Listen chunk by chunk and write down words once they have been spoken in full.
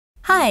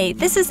Hi,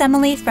 this is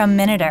Emily from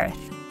MinuteEarth.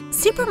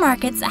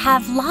 Supermarkets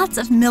have lots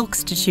of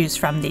milks to choose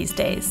from these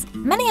days,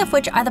 many of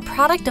which are the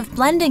product of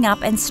blending up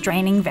and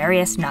straining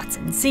various nuts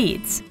and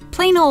seeds.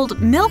 Plain old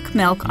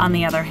milk, on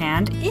the other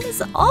hand,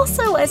 is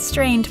also a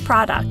strained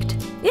product.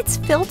 It's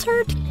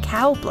filtered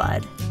cow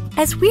blood.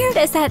 As weird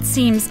as that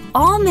seems,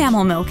 all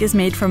mammal milk is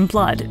made from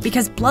blood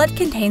because blood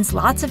contains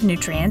lots of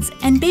nutrients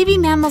and baby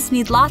mammals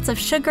need lots of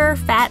sugar,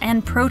 fat,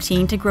 and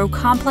protein to grow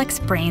complex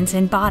brains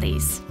and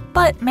bodies.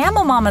 But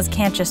mammal mamas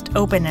can't just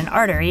open an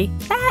artery.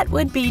 That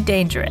would be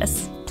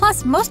dangerous.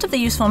 Plus, most of the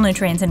useful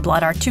nutrients in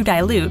blood are too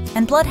dilute,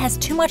 and blood has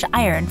too much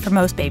iron for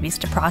most babies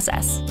to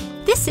process.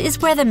 This is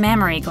where the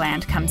mammary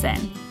gland comes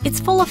in. It's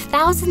full of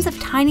thousands of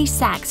tiny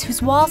sacs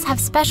whose walls have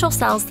special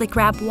cells that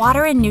grab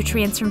water and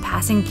nutrients from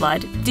passing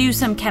blood, do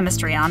some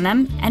chemistry on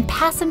them, and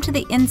pass them to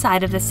the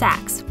inside of the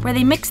sacs, where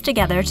they mix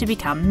together to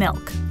become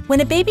milk. When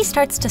a baby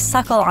starts to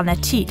suckle on the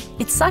teat,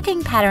 its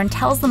sucking pattern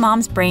tells the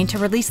mom's brain to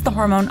release the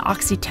hormone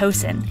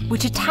oxytocin,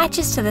 which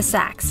attaches to the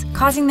sacs,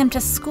 causing them to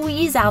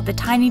squeeze out the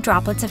tiny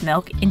droplets of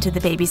milk into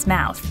the baby's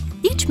mouth.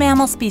 Each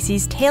mammal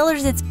species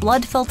tailors its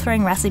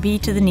blood-filtering recipe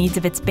to the needs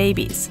of its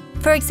babies.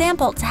 For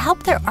example, to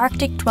help their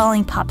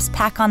Arctic-dwelling pups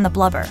pack on the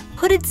blubber,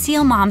 hooded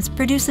seal moms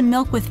produce a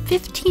milk with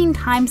 15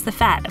 times the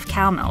fat of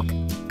cow milk.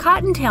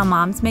 Cottontail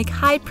moms make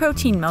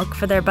high-protein milk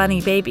for their bunny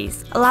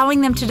babies,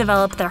 allowing them to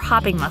develop their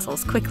hopping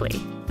muscles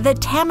quickly. The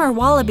tamer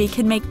wallaby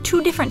can make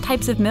 2 different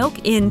types of milk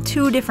in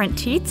 2 different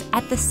teats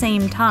at the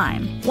same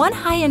time. One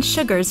high in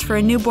sugars for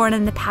a newborn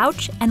in the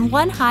pouch, and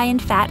one high in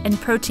fat and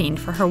protein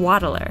for her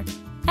waddler.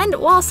 And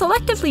while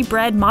selectively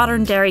bred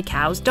modern dairy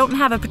cows don't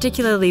have a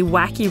particularly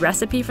wacky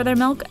recipe for their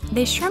milk,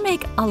 they sure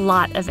make a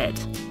lot of it.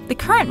 The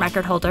current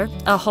record holder,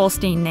 a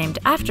Holstein named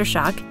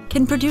Aftershock,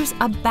 can produce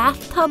a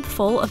bathtub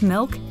full of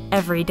milk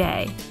every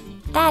day.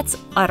 That's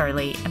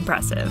utterly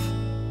impressive.